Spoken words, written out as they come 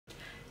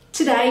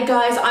Today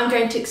guys, I'm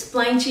going to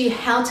explain to you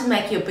how to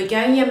make your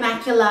Begonia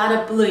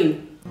Maculata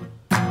bloom.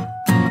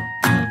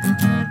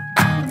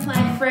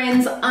 Plant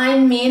friends,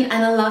 I'm Min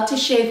and I'd love to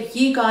share with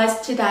you guys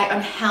today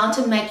on how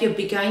to make your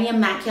Begonia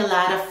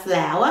Maculata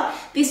flower.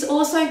 This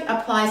also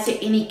applies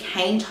to any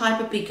cane type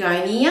of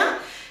begonia,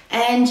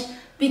 and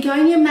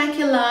Begonia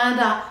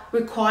Maculata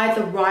require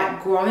the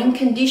right growing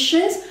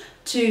conditions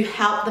to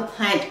help the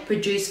plant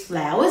produce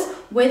flowers.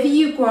 Whether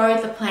you grow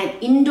the plant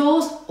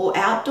indoors or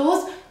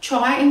outdoors,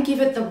 try and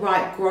give it the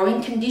right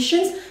growing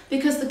conditions,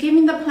 because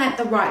giving the plant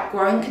the right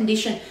growing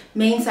condition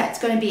means that it's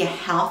going to be a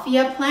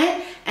healthier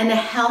plant, and a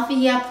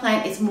healthier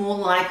plant is more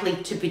likely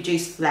to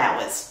produce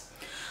flowers.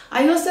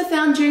 I also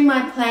found during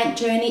my plant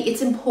journey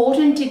it's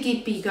important to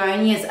give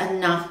begonias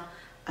enough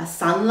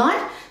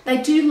sunlight.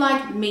 They do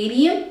like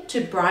medium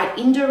to bright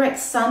indirect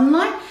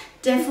sunlight.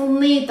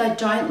 Definitely they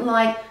don't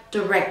like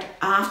direct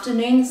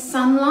afternoon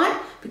sunlight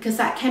because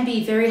that can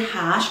be very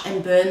harsh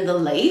and burn the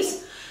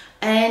leaves.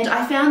 And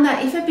I found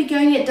that if a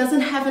begonia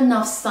doesn't have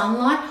enough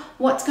sunlight,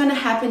 what's going to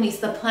happen is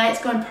the plant's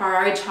going to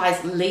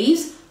prioritize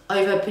leaves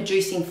over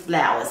producing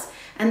flowers.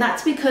 And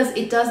that's because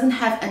it doesn't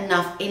have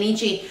enough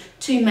energy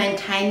to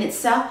maintain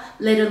itself,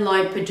 let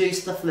alone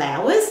produce the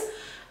flowers.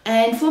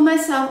 And for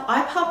myself,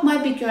 I pop my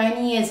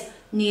begonias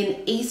near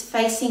an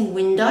east-facing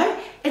window.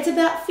 It's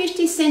about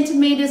 50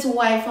 centimeters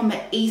away from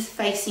an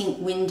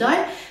east-facing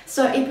window,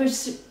 so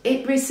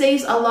it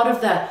receives a lot of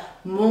the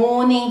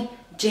morning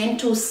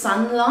gentle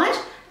sunlight,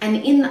 and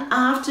in the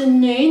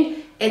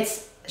afternoon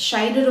it's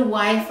shaded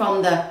away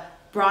from the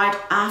bright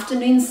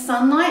afternoon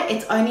sunlight.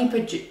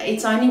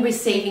 It's only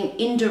receiving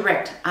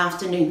indirect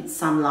afternoon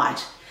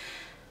sunlight.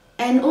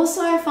 And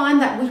also I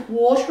find that with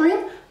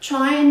watering,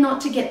 try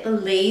not to get the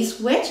leaves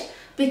wet,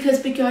 because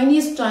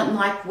begonias don't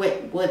like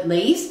wet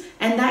leaves,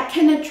 and that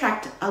can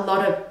attract a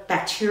lot of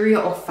bacteria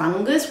or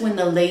fungus when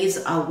the leaves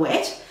are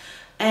wet.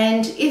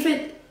 And if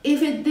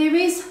there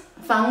is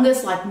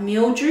fungus like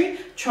mildew,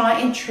 try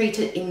and treat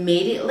it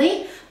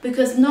immediately,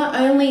 because not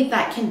only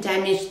that can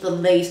damage the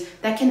leaves,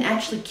 that can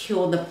actually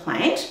kill the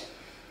plant.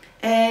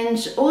 And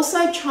also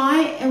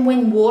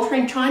when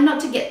watering, try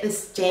not to get the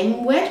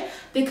stem wet,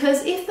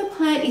 because if the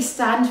plant is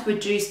starting to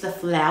produce the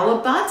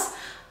flower buds,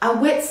 a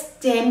wet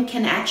stem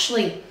can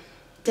actually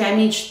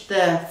damage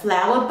the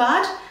flower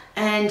bud,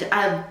 and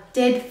a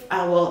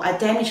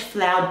damaged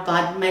flowered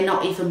bud may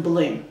not even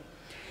bloom.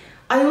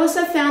 I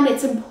also found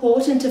it's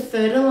important to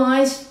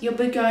fertilize your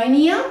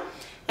begonia,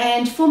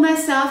 and for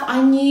myself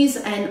I use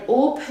an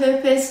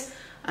all-purpose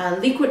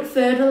liquid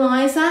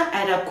fertilizer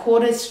at a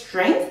quarter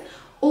strength,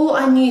 or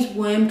I use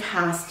worm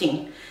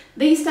casting.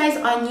 These days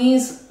I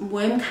use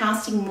worm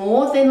casting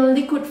more than a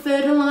liquid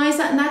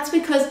fertilizer, and that's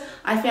because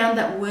I found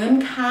that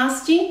worm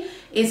casting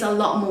is a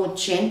lot more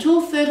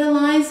gentle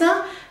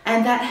fertilizer,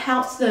 and that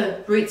helps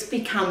the roots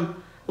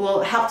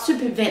helps to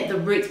prevent the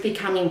roots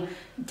becoming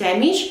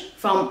damaged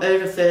from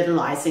over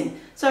fertilizing.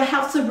 So it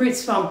helps the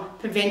roots from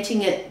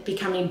preventing it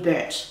becoming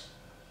burnt.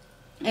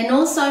 And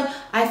also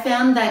I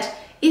found that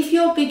if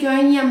your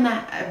Begonia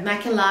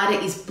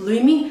Maculata is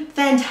blooming,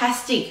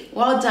 fantastic,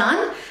 well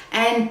done.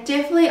 And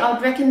definitely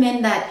I'd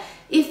recommend that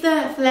if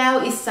the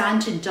flower is starting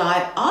to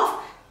die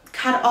off,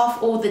 cut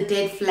off all the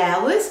dead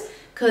flowers,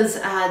 because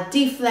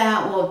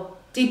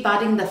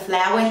debudding the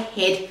flower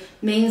head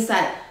means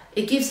that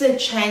it gives a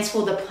chance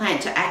for the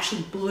plant to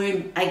actually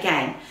bloom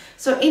again.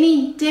 So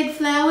any dead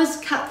flowers,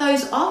 cut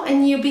those off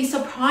and you'll be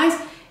surprised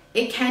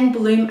it can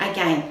bloom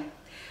again.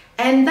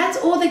 And that's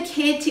all the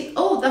care tip.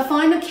 Oh, the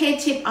final care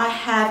tip I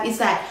have is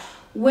that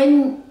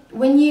when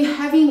you're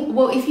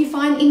if you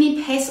find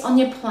any pests on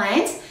your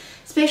plants,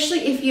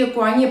 especially if you're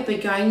growing your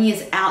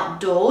begonias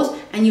outdoors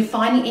and you're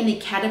finding any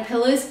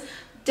caterpillars,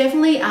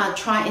 definitely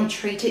try and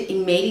treat it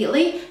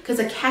immediately, because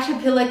a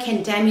caterpillar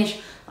can damage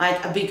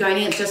like a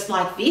begonia just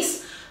like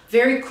this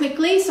very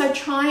quickly. So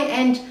try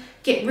and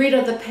get rid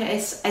of the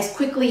pests as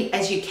quickly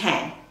as you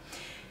can.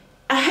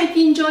 I hope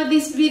you enjoyed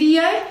this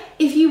video.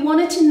 If you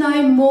wanted to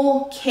know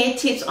more care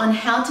tips on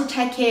how to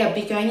take care of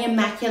Begonia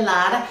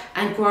Maculata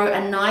and grow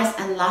a nice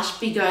and lush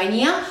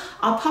begonia,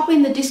 I'll pop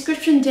in the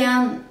description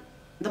down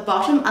the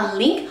bottom a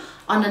link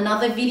on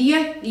another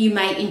video you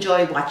may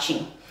enjoy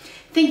watching.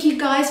 Thank you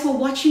guys for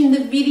watching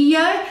the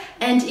video,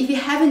 and if you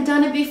haven't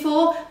done it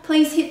before,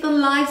 please hit the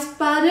likes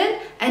button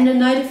and the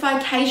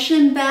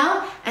notification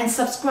bell and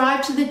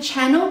subscribe to the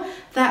channel.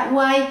 That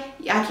way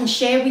I can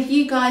share with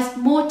you guys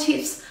more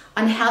tips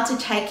on how to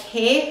take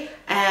care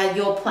of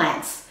your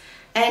plants.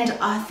 And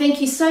thank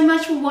you so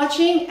much for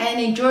watching, and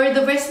enjoy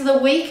the rest of the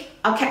week.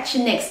 I'll catch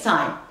you next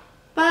time.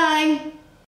 Bye.